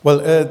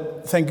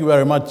Thank you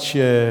very much,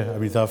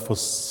 Amitav, for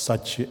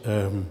such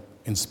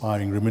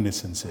inspiring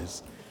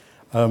reminiscences.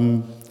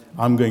 I'm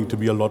going to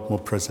be a lot more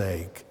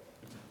prosaic.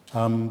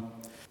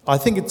 I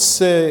think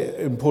it's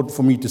important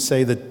for me to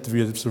say that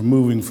we are sort of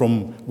moving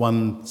from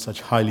one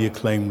such highly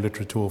acclaimed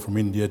literature from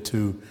India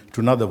to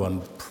another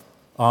one,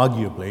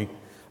 arguably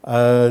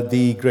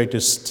the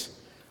greatest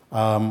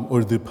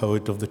Urdu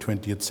poet of the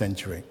 20th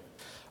century.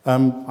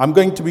 I'm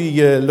going to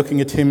be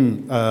looking at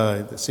him,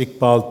 this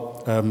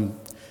Iqbal,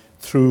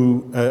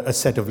 through a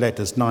set of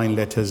letters, 9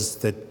 letters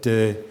that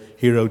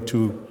he wrote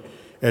to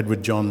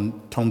Edward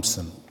John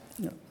Thompson.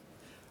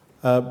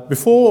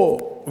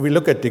 Before we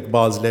look at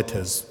Iqbal's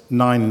letters,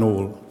 9 in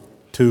all,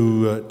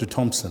 to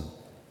Thompson,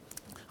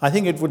 I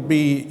think it would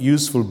be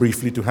useful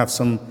briefly to have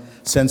some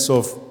sense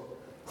of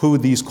who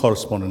these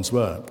correspondents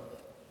were.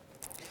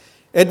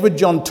 Edward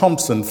John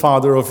Thompson,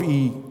 father of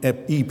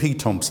E.P.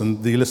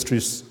 Thompson, the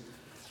illustrious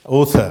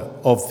author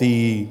of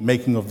The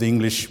Making of the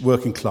English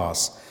Working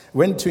Class,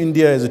 went to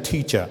India as a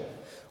teacher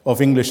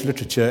of English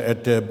literature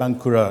at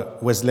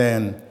Bankura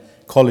Wesleyan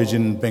College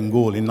in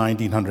Bengal in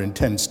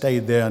 1910,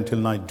 stayed there until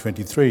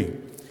 1923.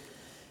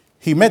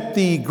 He met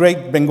the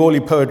great Bengali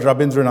poet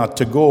Rabindranath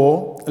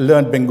Tagore,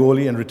 learned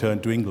Bengali and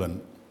returned to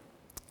England.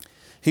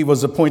 He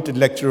was appointed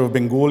lecturer of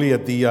Bengali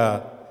at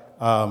the,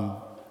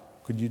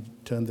 could you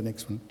turn the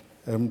next one?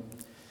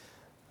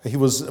 He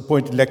was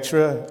appointed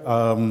lecturer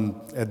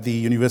at the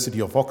University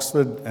of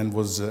Oxford and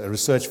was a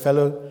research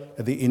fellow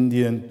at the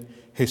Indian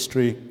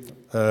history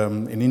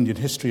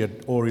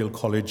at Oriel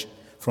College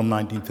from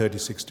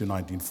 1936 to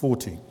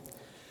 1940.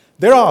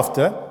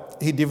 Thereafter,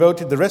 he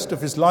devoted the rest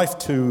of his life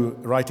to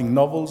writing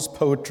novels,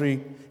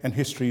 poetry, and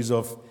histories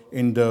of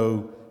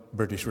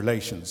Indo-British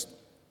relations.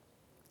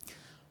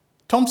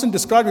 Thompson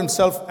described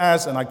himself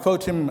as, and I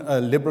quote him,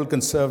 a liberal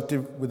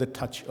conservative with a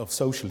touch of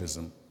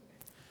socialism.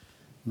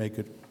 Make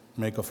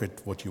of it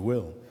what you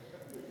will.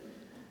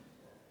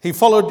 He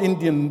followed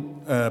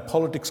Indian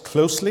politics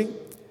closely.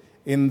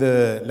 In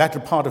the latter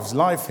part of his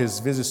life, his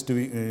visits to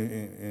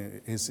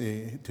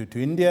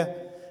India,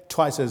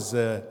 twice as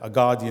a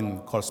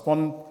Guardian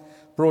correspondent,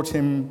 brought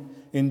him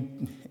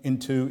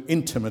into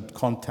intimate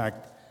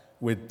contact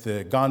with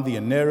Gandhi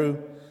and Nehru,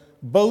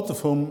 both of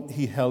whom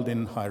he held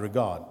in high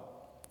regard.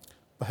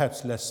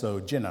 Perhaps less so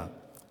Jinnah,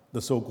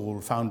 the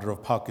so-called founder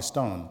of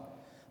Pakistan,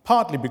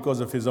 partly because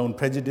of his own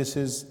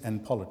prejudices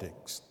and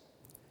politics.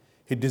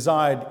 He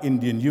desired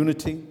Indian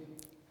unity,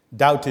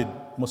 doubted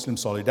Muslim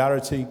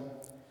solidarity,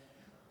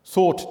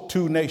 thought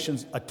 2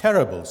 nations a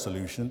terrible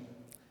solution,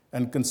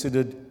 and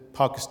considered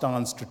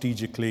Pakistan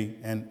strategically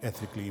and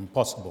ethically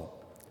impossible.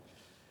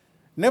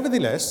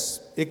 Nevertheless,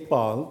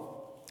 Iqbal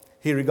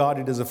he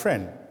regarded as a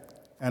friend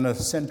and a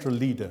central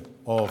leader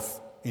of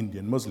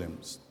Indian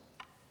Muslims.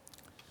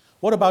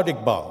 What about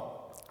Iqbal?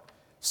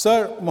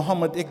 Sir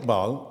Muhammad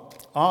Iqbal,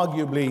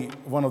 arguably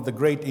one of the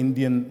great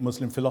Indian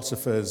Muslim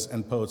philosophers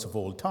and poets of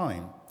all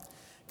time,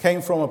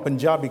 came from a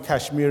Punjabi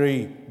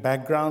Kashmiri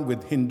background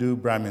with Hindu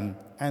Brahmin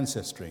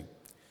ancestry.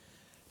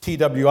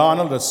 T.W.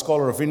 Arnold, a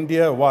scholar of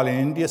India, while in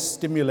India,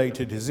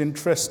 stimulated his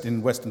interest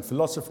in Western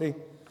philosophy,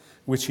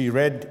 which he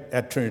read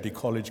at Trinity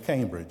College,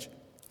 Cambridge.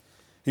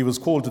 He was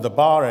called to the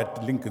bar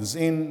at Lincoln's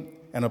Inn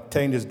and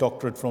obtained his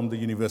doctorate from the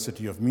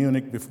University of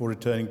Munich before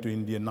returning to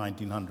India in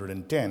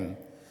 1910,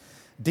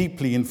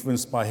 deeply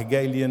influenced by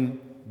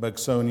Hegelian,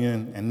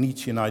 Bergsonian, and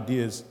Nietzschean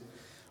ideas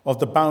of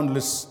the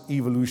boundless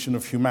evolution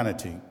of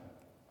humanity.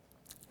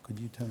 Could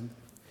you turn?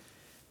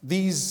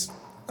 These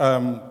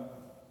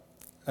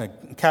are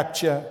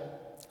captured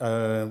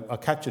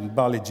in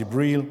Bali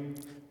Jibril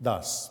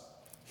thus.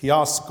 He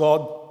asked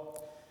God,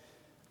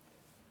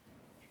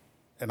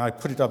 and I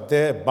put it up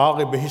there,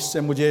 Baag-e Bihisht se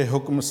mujhe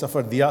hukm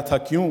safar diya tha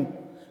kyun,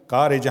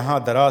 kaar-e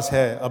jahan daraz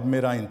hai, ab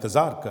mera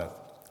intezar kar.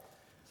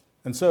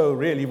 And so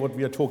really what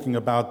we are talking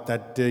about,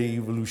 that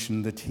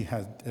evolution that he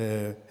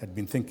had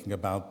been thinking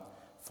about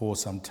for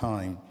some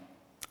time,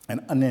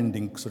 an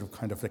unending sort of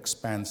kind of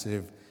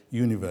expansive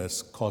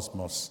universe,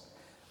 cosmos,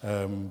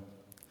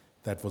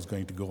 that was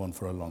going to go on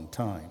for a long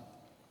time.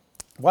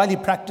 While he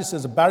practiced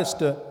as a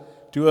barrister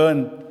to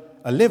earn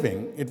a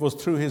living, it was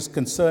through his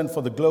concern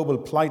for the global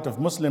plight of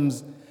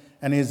Muslims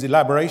and his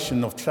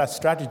elaboration of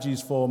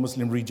strategies for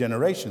Muslim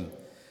regeneration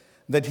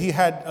that he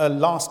had a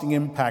lasting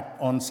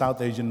impact on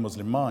South Asian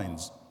Muslim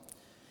minds.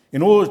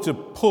 In order to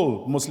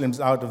pull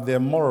Muslims out of their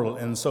moral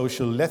and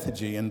social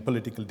lethargy and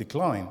political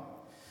decline,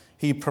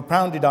 he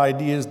propounded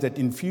ideas that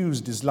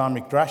infused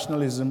Islamic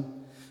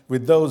rationalism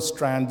with those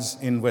strands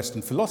in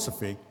Western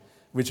philosophy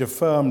which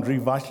affirmed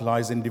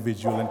revitalized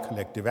individual and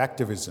collective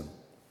activism.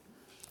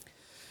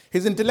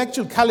 His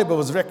intellectual caliber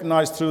was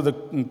recognized through the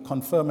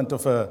conferment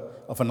of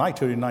a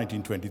knighthood in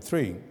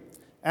 1923,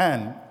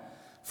 and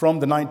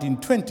from the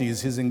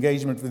 1920s, his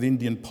engagement with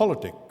Indian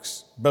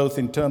politics, both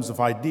in terms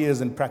of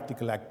ideas and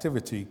practical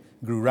activity,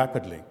 grew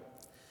rapidly.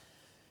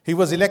 He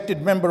was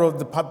elected member of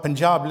the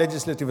Punjab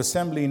Legislative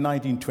Assembly in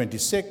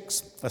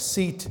 1926, a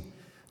seat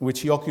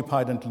which he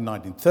occupied until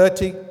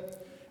 1930.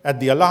 At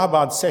the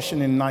Allahabad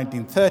session in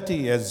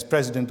 1930, as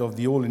president of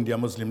the All India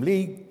Muslim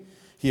League,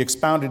 He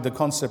expounded the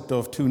concept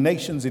of two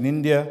nations in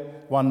India,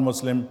 one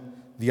Muslim,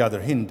 the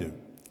other Hindu.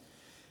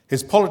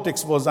 His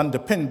politics was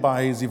underpinned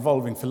by his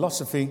evolving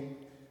philosophy,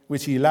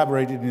 which he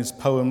elaborated in his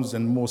poems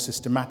and more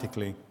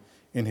systematically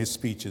in his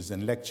speeches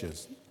and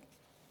lectures.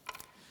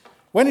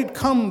 When it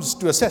comes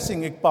to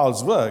assessing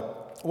Iqbal's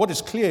work, what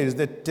is clear is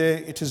that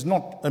it is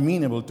not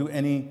amenable to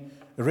any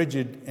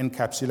rigid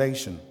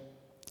encapsulation.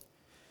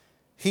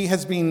 He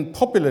has been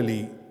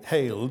popularly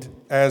hailed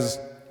as,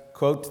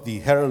 quote, the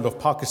herald of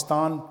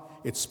Pakistan,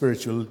 its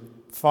spiritual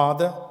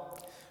father.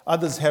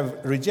 Others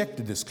have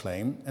rejected this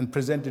claim and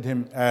presented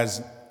him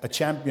as a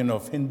champion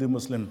of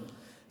Hindu-Muslim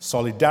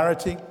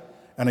solidarity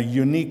and a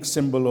unique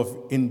symbol of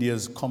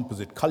India's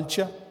composite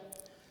culture.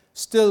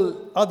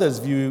 Still, others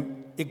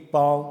view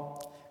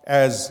Iqbal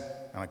as,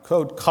 and I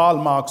quote, Karl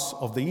Marx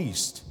of the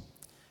East,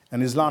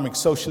 an Islamic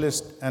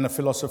socialist and a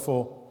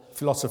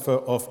philosopher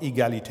of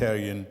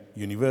egalitarian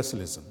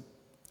universalism.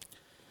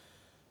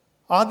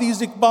 Are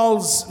these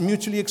Iqbals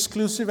mutually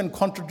exclusive and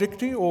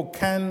contradictory, or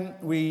can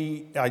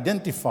we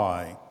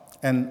identify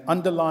an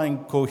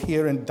underlying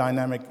coherent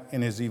dynamic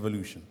in his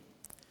evolution?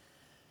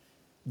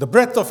 The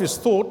breadth of his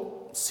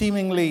thought,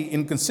 seemingly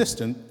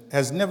inconsistent,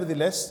 has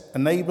nevertheless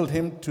enabled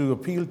him to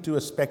appeal to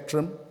a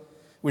spectrum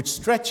which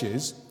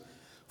stretches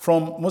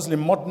from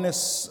Muslim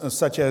modernists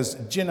such as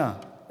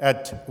Jinnah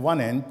at one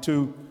end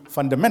to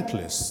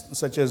fundamentalists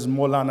such as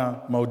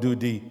Maulana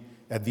Maududi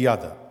at the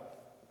other.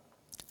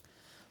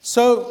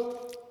 So,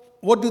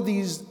 what do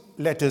these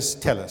letters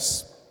tell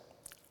us?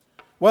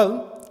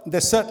 Well, they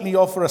certainly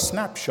offer a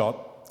snapshot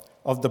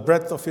of the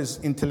breadth of his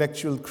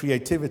intellectual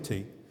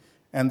creativity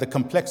and the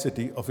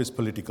complexity of his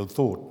political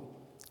thought.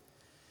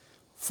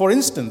 For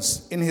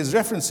instance, in his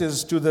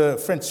references to the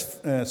French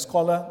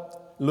scholar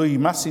Louis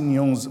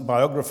Massignon's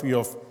biography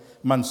of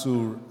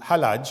Mansur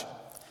Hallaj,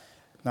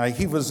 now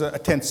he was a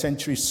 10th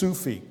century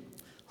Sufi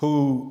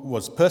who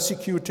was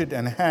persecuted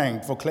and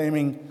hanged for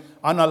claiming,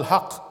 Ana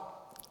al-Haq,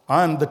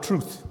 I am the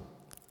truth,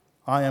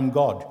 I am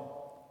God.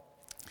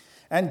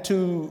 And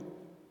to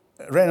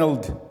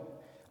Reynold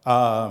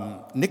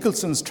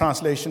Nicholson's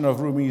translation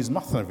of Rumi's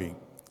Mathnavi,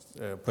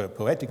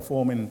 poetic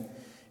form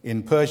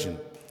in Persian,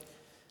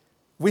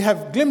 we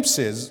have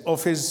glimpses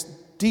of his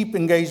deep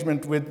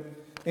engagement with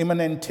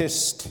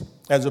immanentist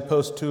as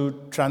opposed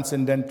to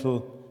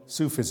transcendental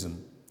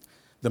Sufism,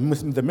 the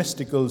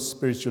mystical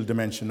spiritual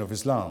dimension of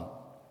Islam.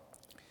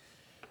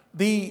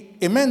 The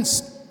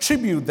immense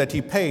tribute that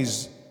he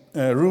pays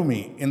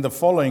Rumi in the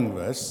following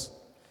verse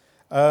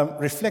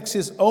reflects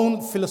his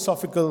own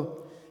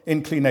philosophical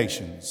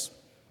inclinations.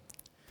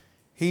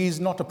 He is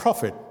not a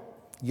prophet,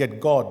 yet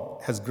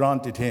God has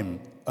granted him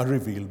a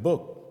revealed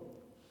book.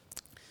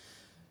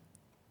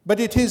 But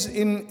it is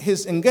in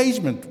his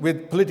engagement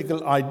with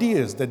political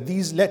ideas that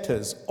these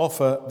letters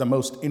offer the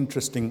most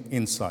interesting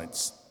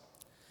insights.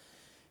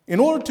 In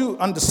order to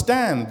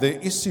understand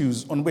the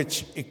issues on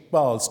which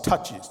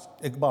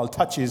Iqbal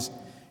touches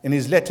in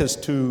his letters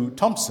to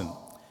Thompson,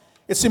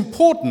 it's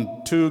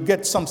important to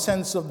get some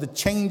sense of the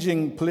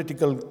changing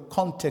political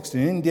context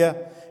in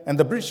India and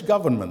the British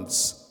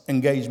government's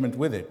engagement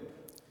with it.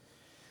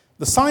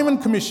 The Simon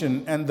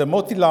Commission and the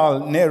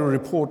Motilal Nehru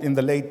report in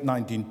the late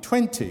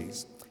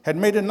 1920s had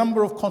made a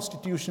number of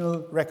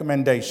constitutional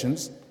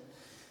recommendations.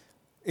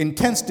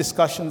 Intense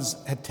discussions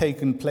had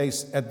taken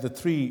place at the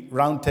 3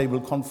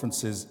 roundtable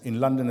conferences in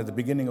London at the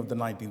beginning of the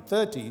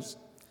 1930s,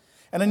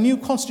 and a new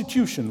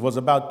constitution was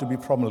about to be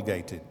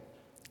promulgated.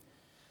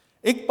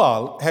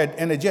 Iqbal had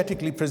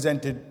energetically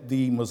presented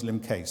the Muslim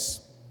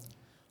case.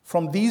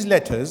 From these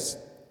letters,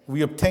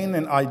 we obtain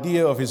an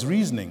idea of his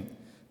reasoning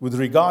with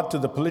regard to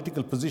the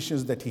political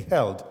positions that he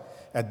held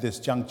at this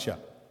juncture.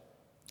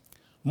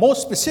 More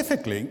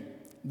specifically,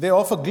 they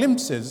offer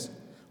glimpses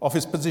of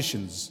his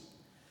positions,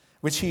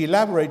 which he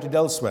elaborated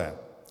elsewhere,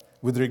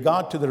 with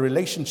regard to the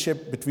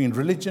relationship between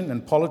religion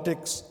and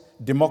politics,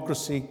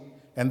 democracy,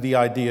 and the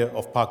idea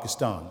of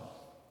Pakistan.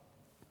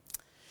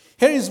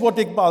 Here is what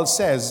Iqbal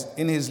says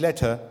in his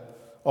letter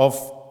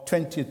of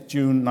 20th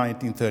June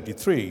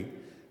 1933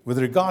 with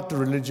regard to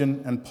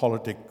religion and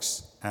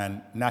politics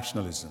and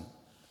nationalism.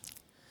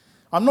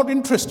 I'm not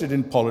interested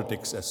in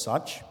politics as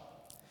such.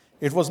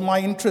 It was my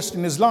interest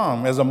in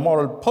Islam as a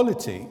moral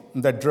polity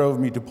that drove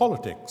me to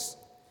politics.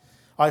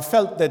 I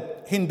felt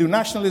that Hindu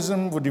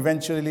nationalism would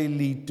eventually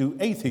lead to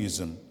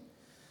atheism.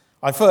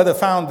 I further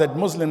found that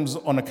Muslims,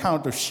 on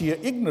account of sheer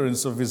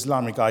ignorance of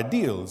Islamic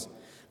ideals,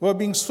 were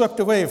being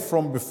swept away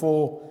from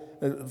before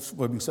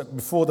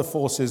the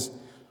forces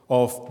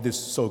of this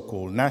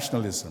so-called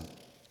nationalism.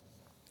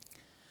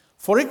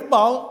 For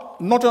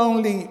Iqbal, not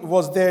only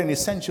was there an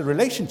essential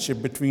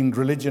relationship between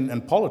religion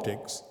and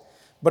politics,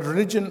 but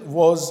religion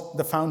was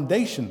the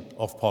foundation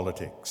of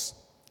politics.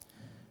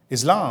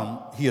 Islam,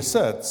 he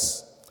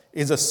asserts,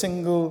 is a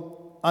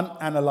single,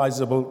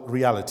 unanalyzable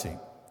reality.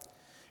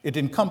 It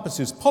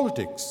encompasses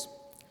politics.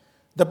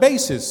 The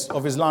basis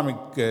of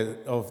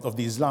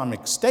the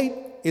Islamic State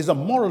is a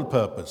moral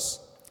purpose,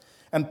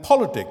 and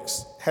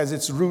politics has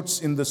its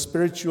roots in the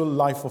spiritual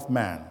life of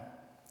man.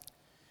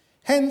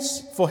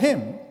 Hence, for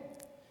him,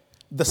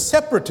 The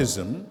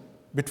separatism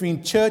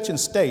between church and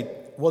state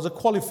was a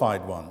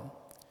qualified one.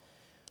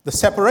 The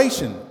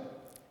separation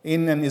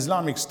in an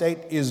Islamic state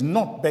is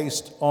not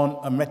based on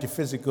a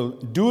metaphysical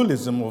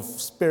dualism of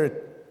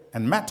spirit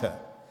and matter,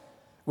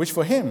 which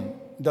for him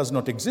does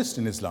not exist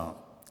in Islam,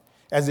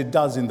 as it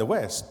does in the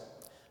West,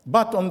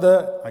 but on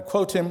the, I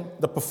quote him,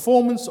 the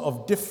performance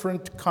of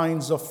different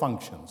kinds of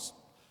functions.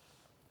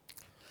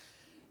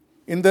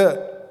 In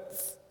the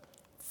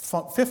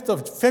 5th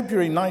of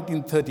February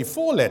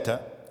 1934 letter,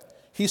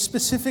 he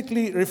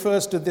specifically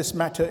refers to this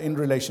matter in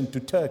relation to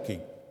Turkey.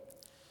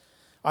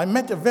 I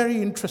met a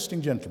very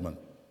interesting gentleman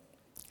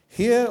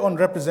here on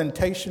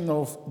representation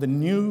of the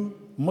new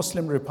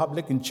Muslim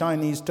Republic in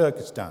Chinese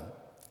Turkestan.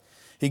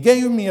 He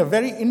gave me a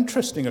very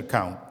interesting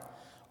account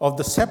of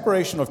the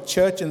separation of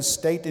church and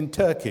state in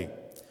Turkey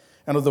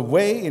and of the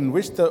way in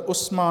which the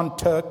Osman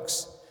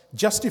Turks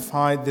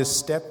justified this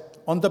step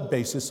on the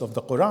basis of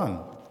the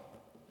Quran.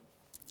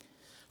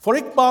 For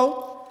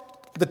Iqbal,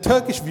 the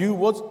Turkish view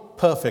was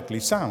perfectly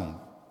sound.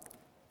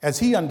 As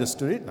he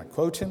understood it, and I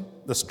quote him,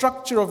 the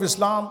structure of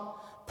Islam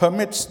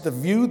permits the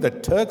view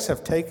that Turks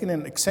have taken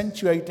in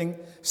accentuating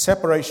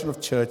separation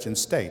of church and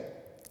state.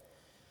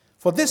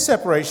 For this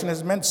separation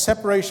has meant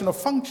separation of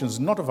functions,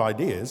 not of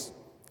ideas.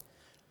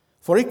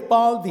 For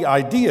Iqbal, the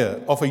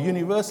idea of a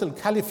universal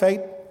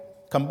caliphate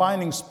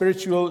combining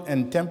spiritual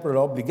and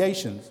temporal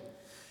obligations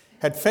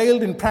had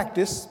failed in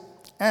practice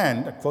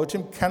and, I quote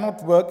him,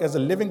 cannot work as a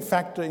living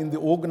factor in the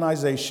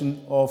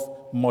organization of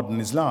modern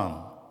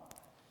Islam.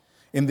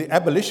 In the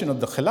abolition of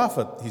the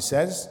Khilafat, he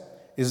says,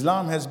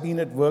 Islam has been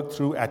at work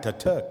through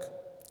Ataturk.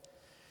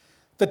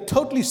 The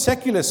totally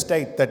secular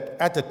state that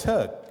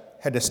Ataturk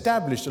had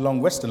established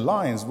along Western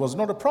lines was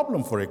not a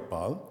problem for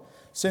Iqbal,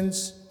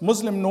 since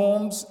Muslim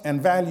norms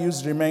and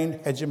values remained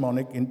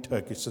hegemonic in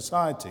Turkish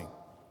society.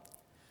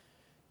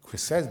 He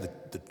says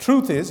that the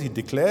truth is, he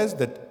declares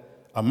that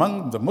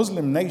among the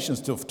Muslim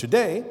nations of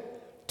today,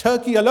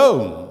 Turkey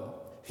alone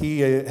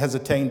has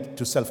attained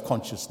to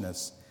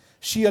self-consciousness.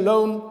 She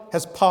alone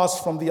has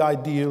passed from the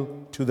ideal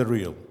to the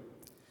real.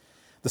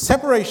 The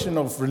separation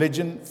of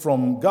religion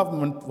from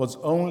government was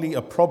only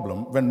a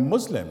problem when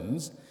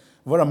Muslims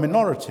were a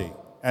minority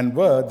and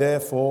were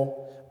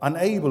therefore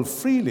unable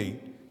freely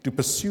to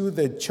pursue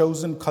their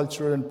chosen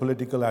cultural and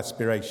political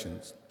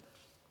aspirations.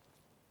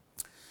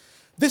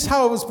 This,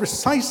 however, was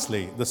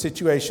precisely the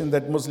situation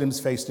that Muslims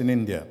faced in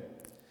India.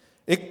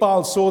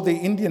 Iqbal saw the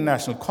Indian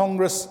National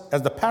Congress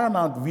as the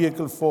paramount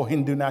vehicle for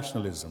Hindu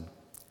nationalism.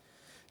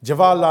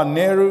 Jawaharlal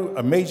Nehru,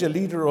 a major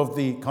leader of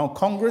the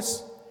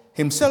Congress,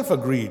 himself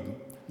agreed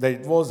that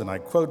it was, and I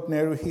quote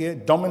Nehru here,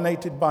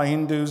 dominated by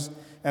Hindus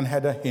and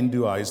had a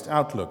Hinduized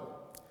outlook.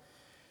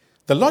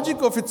 The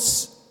logic of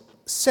its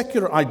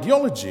secular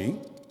ideology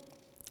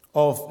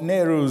of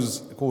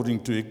Nehru's,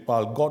 according to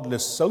Iqbal,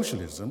 godless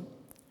socialism,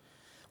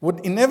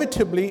 would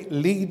inevitably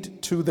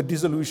lead to the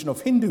dissolution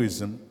of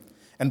Hinduism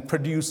and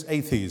produce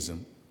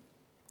atheism.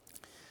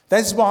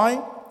 That's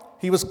why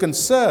he was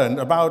concerned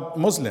about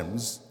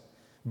Muslims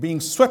being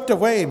swept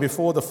away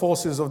before the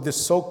forces of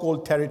this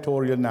so-called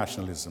territorial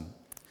nationalism,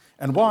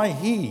 and why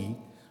he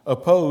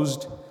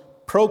opposed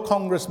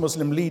pro-Congress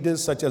Muslim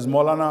leaders such as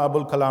Maulana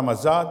Abul Kalam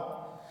Azad,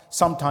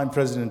 sometime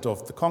president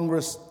of the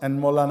Congress, and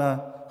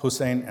Maulana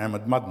Hussain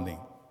Ahmad Madni.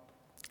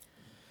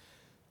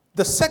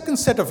 The second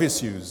set of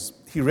issues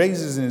he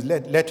raises in his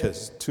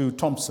letters to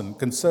Thompson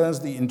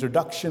concerns the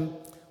introduction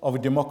of a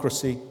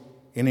democracy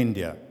in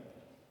India.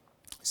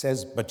 He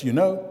says, but you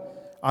know,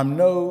 I'm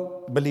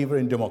no believer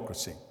in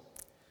democracy.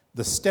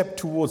 The step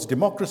towards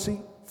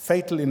democracy,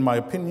 fatal in my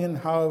opinion,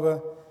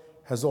 however,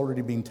 has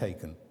already been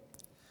taken.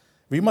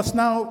 We must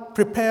now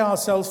prepare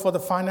ourselves for the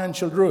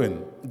financial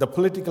ruin, the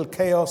political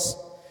chaos,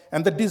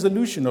 and the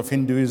dissolution of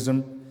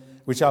Hinduism,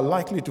 which are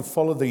likely to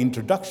follow the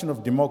introduction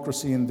of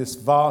democracy in this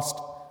vast,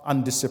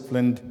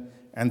 undisciplined,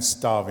 and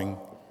starving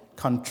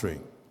country.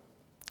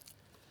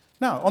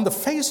 Now, on the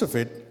face of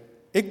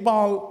it,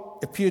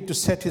 Iqbal appeared to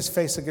set his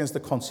face against the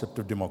concept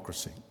of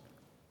democracy.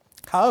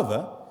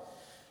 However,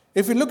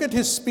 if we look at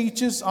his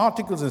speeches,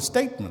 articles, and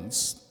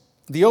statements,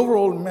 the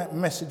overall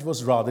message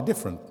was rather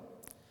different.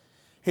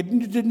 He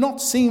did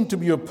not seem to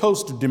be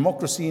opposed to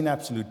democracy in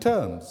absolute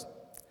terms,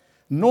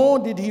 nor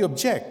did he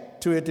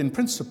object to it in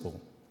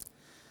principle.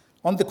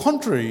 On the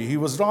contrary, he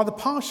was rather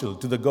partial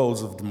to the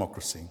goals of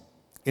democracy: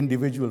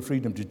 individual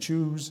freedom to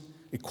choose,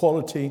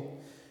 equality,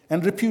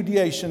 and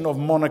repudiation of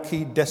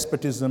monarchy,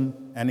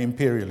 despotism, and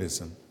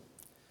imperialism.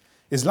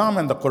 Islam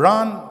and the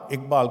Quran,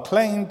 Iqbal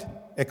claimed,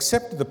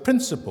 accepted the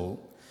principle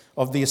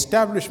of the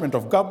establishment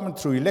of government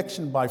through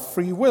election by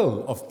free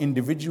will of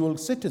individual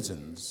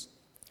citizens.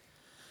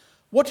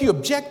 What he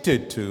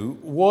objected to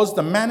was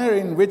the manner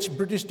in which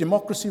British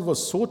democracy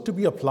was sought to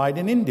be applied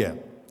in India.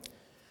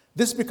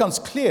 This becomes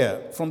clear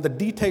from the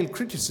detailed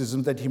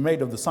criticism that he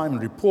made of the Simon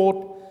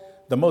Report,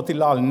 the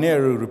Motilal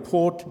Nehru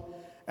Report,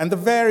 and the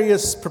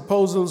various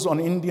proposals on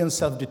Indian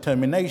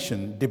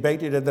self-determination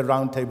debated at the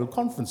roundtable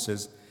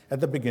conferences at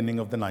the beginning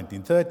of the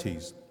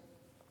 1930s.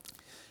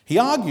 He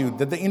argued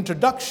that the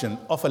introduction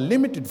of a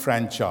limited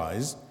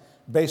franchise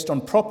based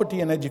on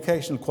property and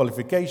educational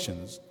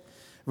qualifications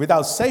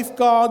without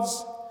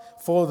safeguards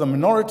for the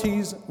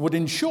minorities would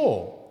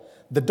ensure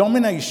the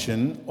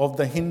domination of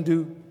the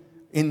Hindu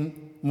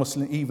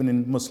even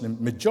in Muslim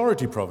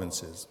majority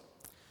provinces.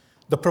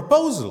 The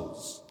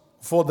proposals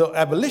for the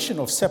abolition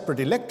of separate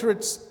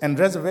electorates and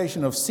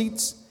reservation of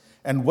seats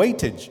and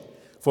weightage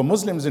for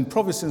Muslims in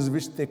provinces in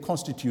which they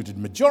constituted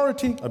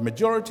a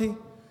majority,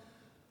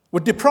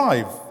 would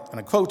deprive, and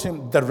I quote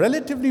him, the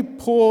relatively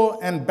poor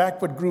and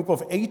backward group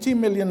of 80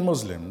 million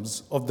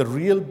Muslims of the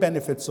real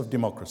benefits of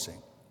democracy.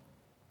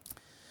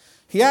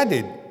 He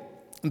added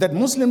that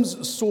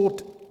Muslims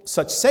sought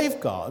such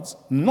safeguards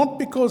not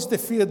because they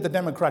feared the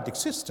democratic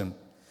system,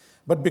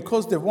 but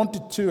because they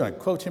wanted to, I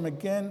quote him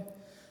again,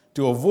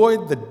 to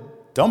avoid the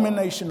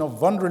domination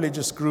of one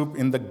religious group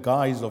in the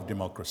guise of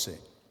democracy.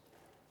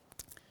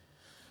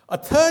 A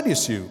third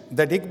issue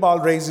that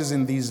Iqbal raises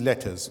in these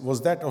letters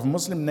was that of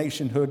Muslim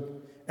nationhood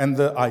and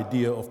the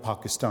idea of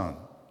Pakistan.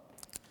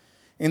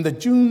 In the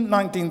June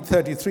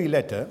 1933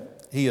 letter,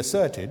 he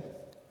asserted,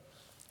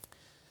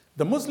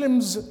 "The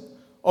Muslims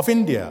of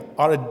India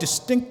are a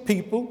distinct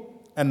people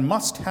and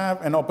must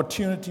have an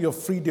opportunity of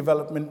free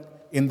development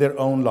in their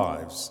own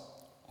lives,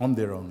 on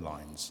their own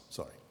lines."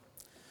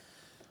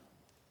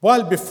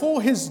 While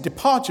before his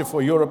departure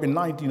for Europe in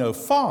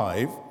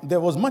 1905, there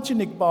was much in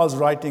Iqbal's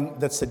writing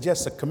that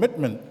suggests a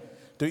commitment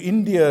to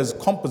India's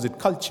composite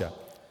culture,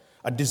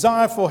 a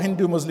desire for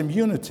Hindu-Muslim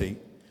unity,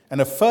 and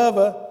a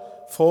fervor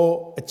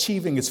for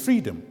achieving its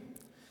freedom.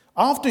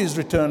 After his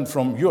return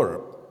from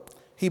Europe,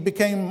 he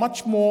became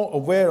much more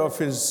aware of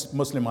his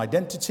Muslim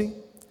identity,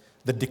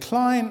 the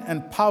decline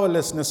and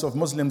powerlessness of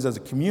Muslims as a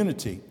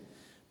community,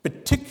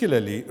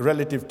 particularly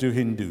relative to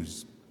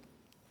Hindus.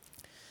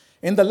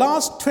 In the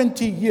last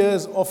 20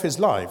 years of his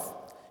life,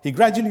 he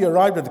gradually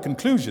arrived at the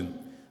conclusion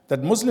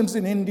that Muslims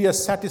in India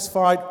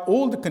satisfied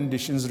all the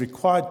conditions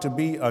required to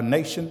be a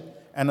nation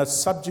and a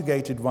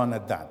subjugated one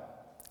at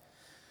that.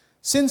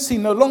 Since he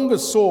no longer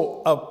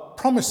saw a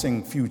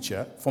promising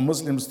future for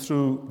Muslims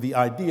through the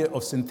idea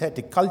of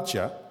synthetic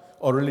culture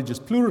or religious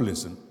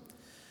pluralism,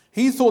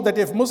 he thought that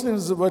if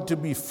Muslims were to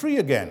be free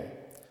again,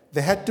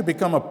 they had to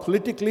become a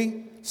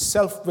politically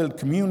self-willed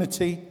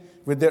community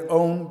with their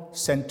own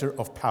center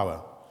of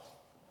power.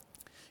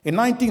 In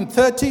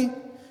 1930,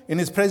 in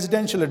his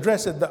presidential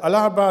address at the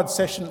Allahabad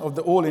session of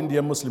the All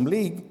India Muslim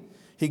League,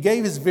 he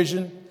gave his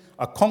vision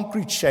a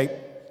concrete shape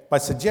by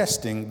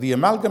suggesting the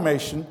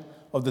amalgamation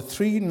of the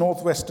three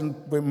northwestern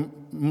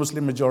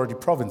Muslim majority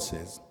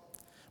provinces,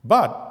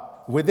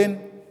 but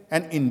within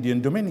an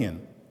Indian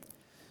dominion.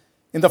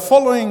 In the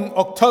following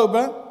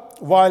October,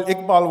 while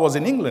Iqbal was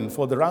in England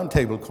for the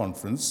Roundtable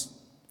Conference,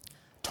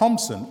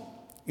 Thompson,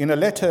 in a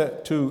letter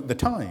to the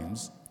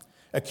Times,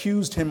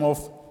 accused him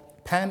of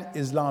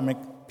pan-Islamic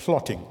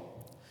plotting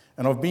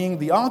and of being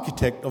the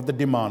architect of the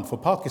demand for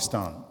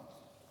Pakistan,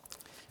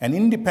 an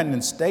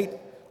independent state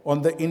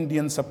on the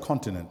Indian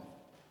subcontinent.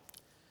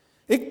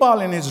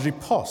 Iqbal, in his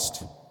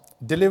riposte,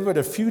 delivered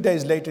a few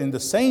days later in the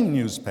same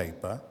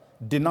newspaper,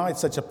 denied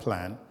such a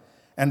plan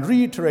and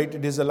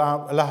reiterated his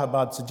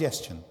Allahabad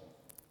suggestion.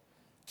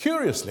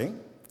 Curiously,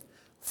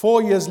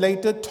 4 years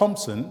later,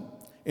 Thompson,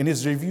 in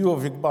his review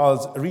of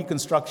Iqbal's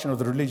reconstruction of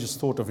the religious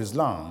thought of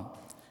Islam,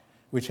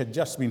 which had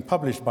just been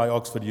published by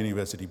Oxford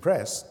University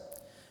Press,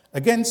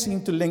 again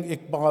seemed to link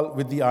Iqbal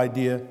with the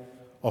idea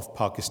of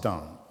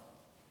Pakistan.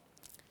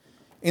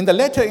 In the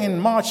letter in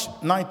March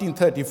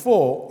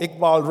 1934,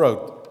 Iqbal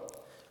wrote,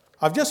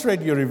 "I've just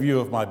read your review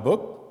of my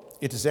book.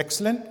 It is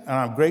excellent, and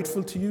I'm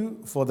grateful to you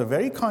for the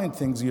very kind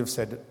things you have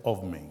said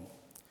of me.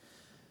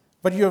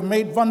 But you have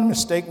made one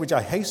mistake which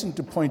I hasten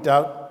to point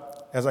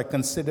out as I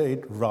consider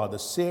it rather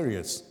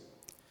serious.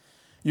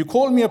 You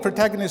call me a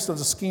protagonist of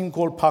the scheme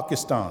called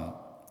Pakistan.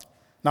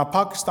 Now,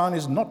 Pakistan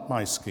is not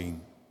my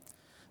scheme.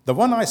 The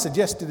one I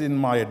suggested in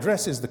my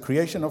address is the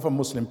creation of a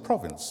Muslim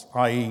province,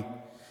 i.e.,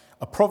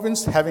 a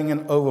province having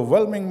an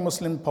overwhelming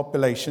Muslim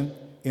population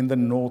in the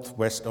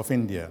northwest of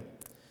India.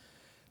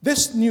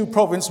 This new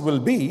province will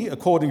be,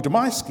 according to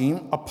my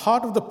scheme, a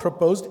part of the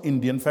proposed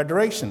Indian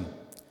Federation.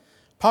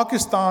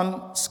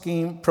 Pakistan's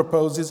scheme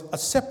proposes a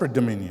separate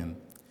dominion.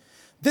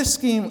 This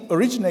scheme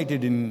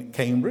originated in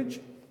Cambridge.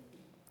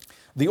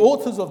 The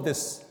authors of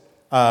this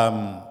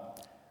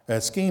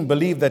scheme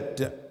believe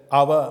that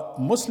our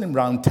Muslim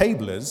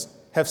roundtablers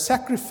have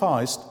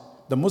sacrificed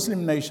the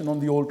Muslim nation on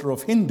the altar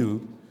of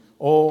Hindu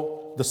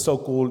or the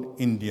so-called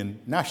Indian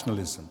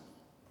nationalism."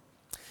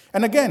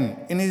 And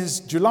again, in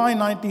his July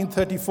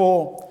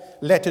 1934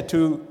 letter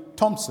to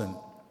Thompson,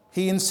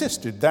 he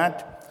insisted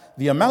that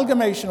the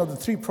amalgamation of the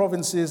three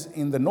provinces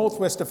in the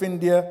northwest of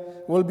India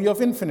will be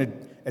of infinite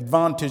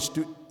advantage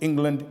to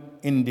England,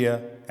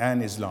 India,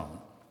 and Islam.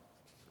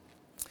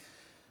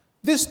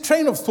 This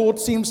train of thought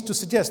seems to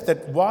suggest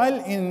that while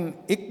in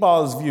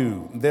Iqbal's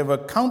view there were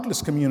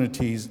countless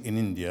communities in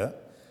India,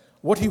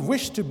 what he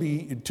wished to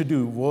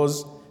do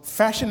was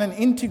fashion an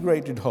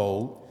integrated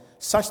whole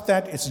such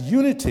that its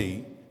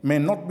unity may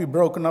not be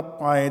broken up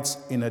by its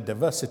inner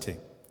diversity.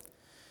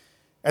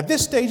 At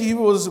this stage, he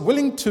was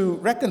willing to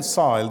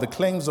reconcile the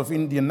claims of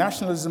Indian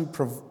nationalism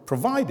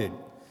provided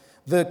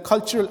the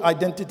cultural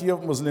identity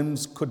of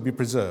Muslims could be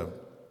preserved.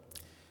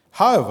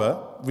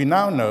 However, we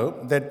now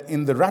know that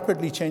in the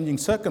rapidly changing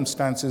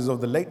circumstances of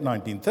the late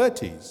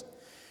 1930s,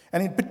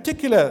 and in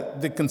particular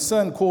the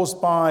concern caused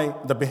by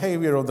the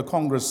behavior of the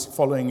Congress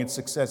following its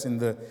success in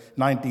the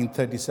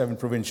 1937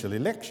 provincial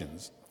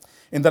elections,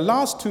 in the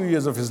last 2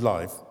 years of his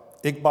life,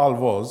 Iqbal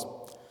was,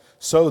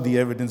 so the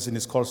evidence in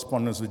his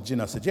correspondence with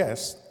Jinnah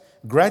suggests,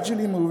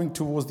 gradually moving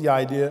towards the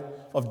idea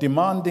of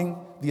demanding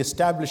the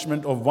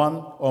establishment of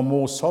one or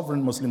more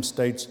sovereign Muslim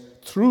states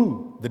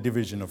through the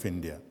division of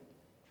India.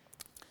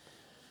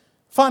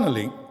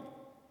 Finally,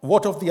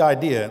 what of the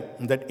idea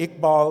that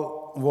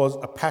Iqbal was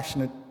a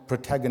passionate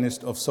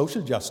protagonist of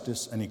social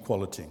justice and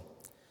equality,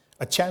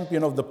 a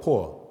champion of the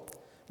poor,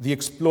 the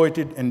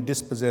exploited and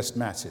dispossessed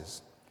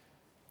masses?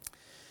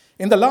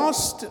 In the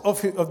last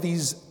of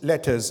these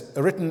letters,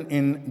 written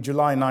in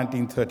July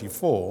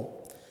 1934,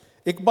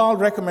 Iqbal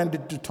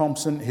recommended to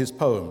Thompson his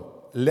poem,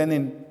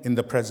 Lenin in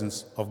the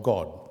Presence of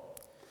God,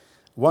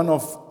 one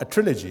of a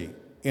trilogy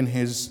in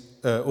his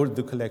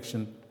Urdu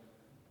collection,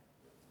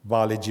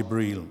 Wale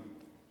Jibril.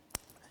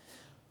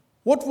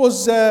 What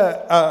was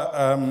that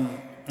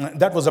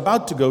was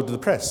about to go to the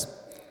press?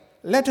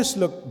 Let us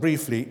look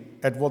briefly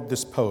at what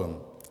this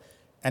poem,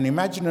 an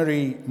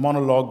imaginary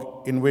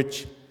monologue in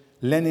which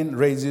Lenin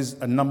raises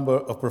a number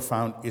of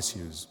profound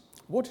issues.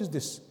 What is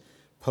this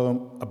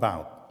poem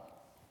about?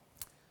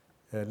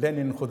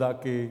 Lenin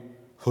Khuda ke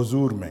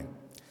huzur mein.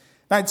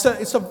 Now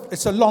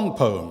it's a long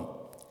poem,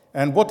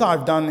 and what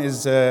I've done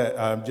is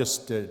I've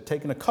just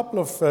taken a couple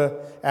of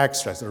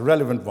extracts,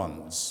 relevant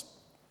ones,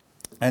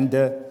 and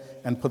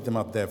put them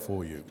up there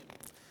for you.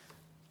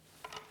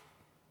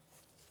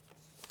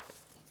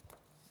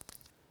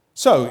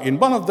 So, in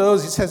one of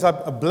those, he says,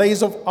 a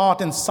blaze of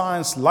art and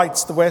science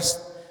lights the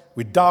West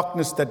with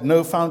darkness that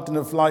no fountain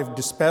of life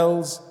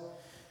dispels.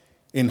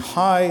 In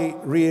high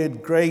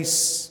reared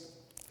grace,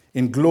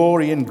 in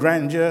glory and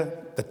grandeur,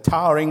 the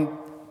towering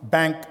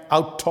bank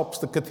outtops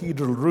the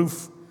cathedral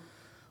roof.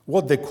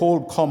 What they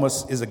call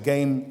commerce is a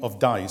game of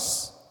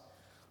dice.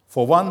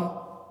 For one,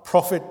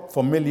 profit,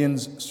 for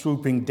millions,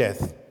 swooping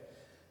death.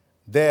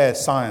 There,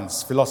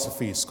 science,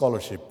 philosophy,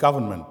 scholarship,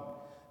 government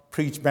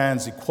preach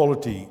man's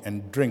equality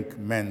and drink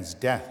men's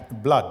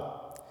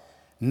blood.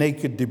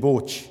 Naked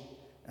debauch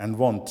and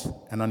want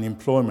and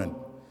unemployment.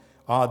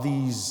 Are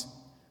these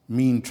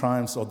mean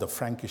triumphs of the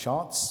Frankish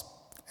arts?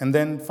 And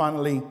then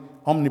finally,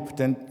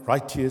 omnipotent,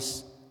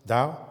 righteous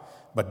thou,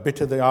 but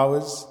bitter the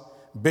hours,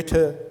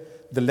 bitter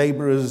the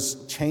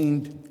laborers'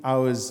 chained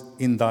hours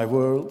in thy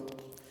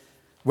world.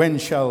 When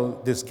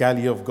shall this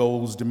galley of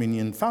gold's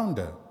dominion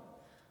founder?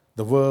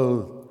 The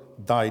world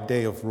thy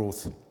day of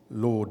wrath,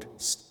 Lord,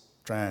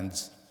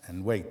 strands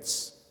and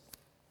waits.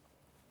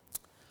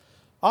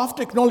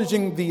 After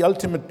acknowledging the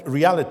ultimate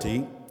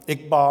reality,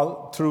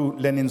 Iqbal, through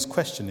Lenin's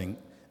questioning,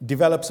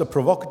 develops a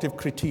provocative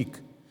critique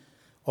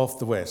of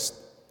the West.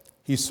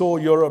 He saw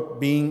Europe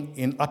being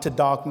in utter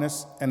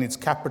darkness and its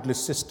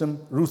capitalist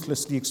system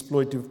ruthlessly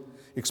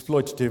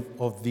exploitative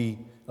of the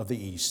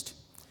East.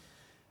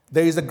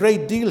 There is a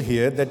great deal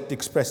here that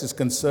expresses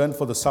concern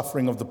for the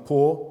suffering of the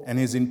poor and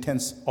his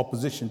intense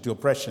opposition to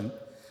oppression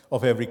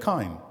of every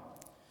kind.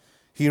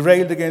 He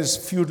railed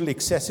against feudal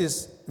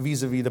excesses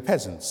vis-à-vis the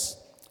peasants.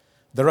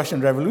 The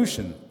Russian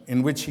Revolution,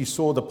 in which he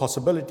saw the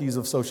possibilities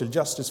of social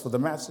justice for the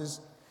masses,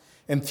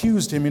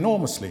 enthused him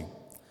enormously,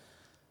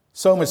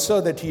 so much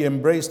so that he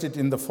embraced it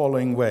in the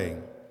following way: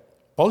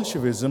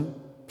 Bolshevism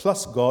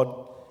plus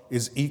God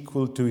is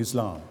equal to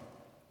Islam.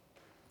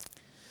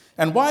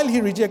 And while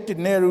he rejected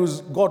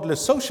Nehru's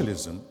godless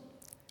socialism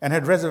and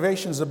had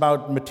reservations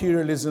about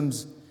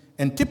materialism's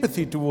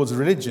antipathy towards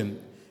religion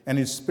and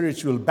its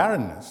spiritual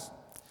barrenness,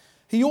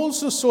 he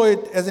also saw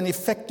it as an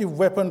effective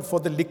weapon for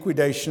the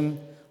liquidation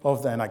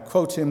of and I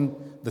quote him,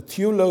 the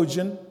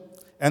theologian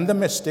and the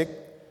mystic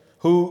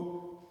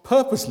who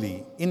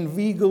purposely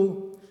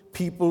inveigle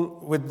people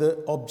with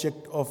the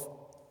object of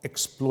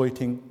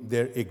exploiting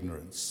their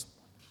ignorance.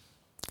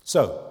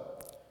 So,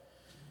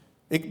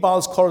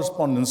 Iqbal's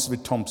correspondence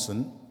with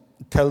Thompson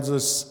tells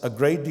us a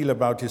great deal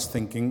about his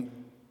thinking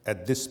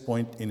at this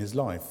point in his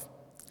life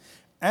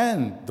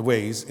and the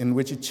ways in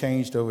which it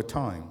changed over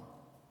time.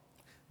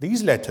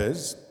 These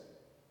letters,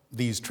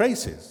 these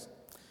traces,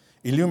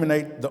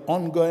 illuminate the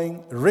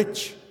ongoing,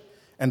 rich,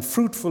 and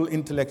fruitful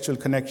intellectual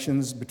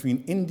connections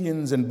between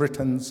Indians and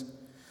Britons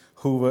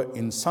who were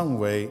in some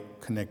way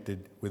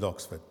connected with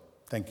Oxford.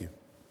 Thank you.